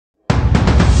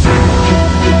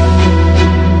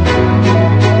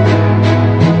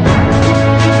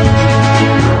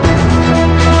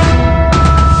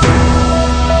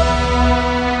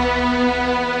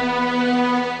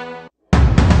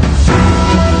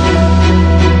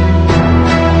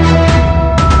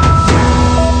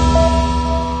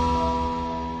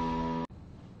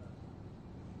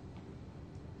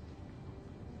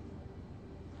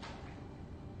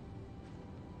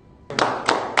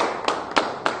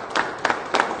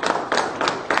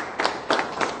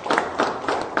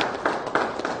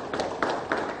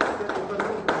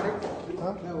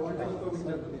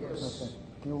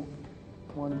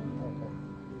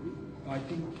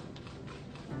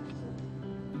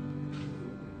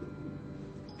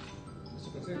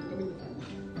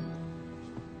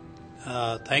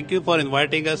Thank you for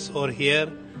inviting us over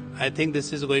here. I think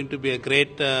this is going to be a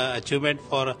great achievement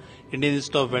for Indian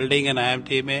Institute of Welding and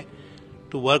IMTMA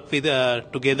to work with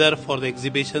together for the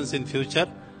exhibitions in future.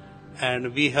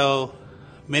 And we have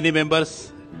many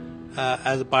members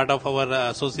as a part of our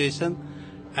association,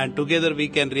 and together we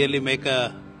can really make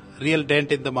a real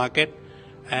dent in the market.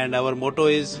 And our motto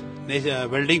is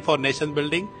welding for nation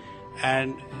building,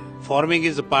 and forming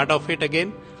is a part of it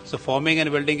again. So forming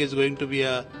and welding is going to be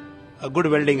a good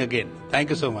welding again. Thank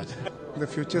you so much. The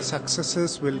future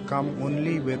successes will come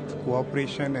only with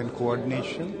cooperation and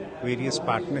coordination, various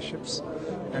partnerships.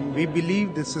 And we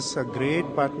believe this is a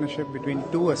great partnership between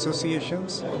two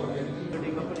associations.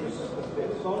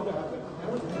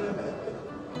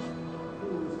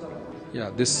 Yeah,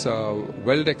 this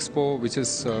WELDEXPO, which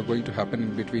is going to happen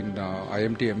in between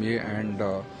IMTMA and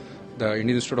the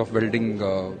Indian Institute of Welding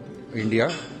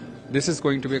India. This is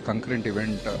going to be a concurrent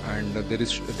event, and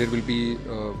there will be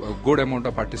a good amount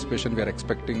of participation we are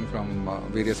expecting from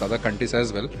various other countries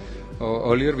as well.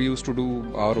 Earlier we used to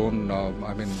do our own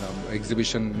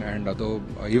exhibition and other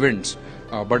events,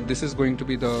 but this is going to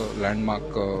be the landmark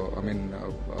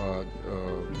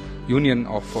union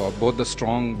of both the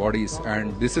strong bodies,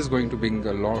 and this is going to bring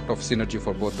a lot of synergy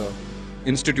for both the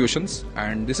institutions,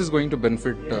 and this is going to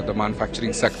benefit the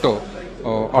manufacturing sector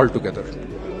altogether.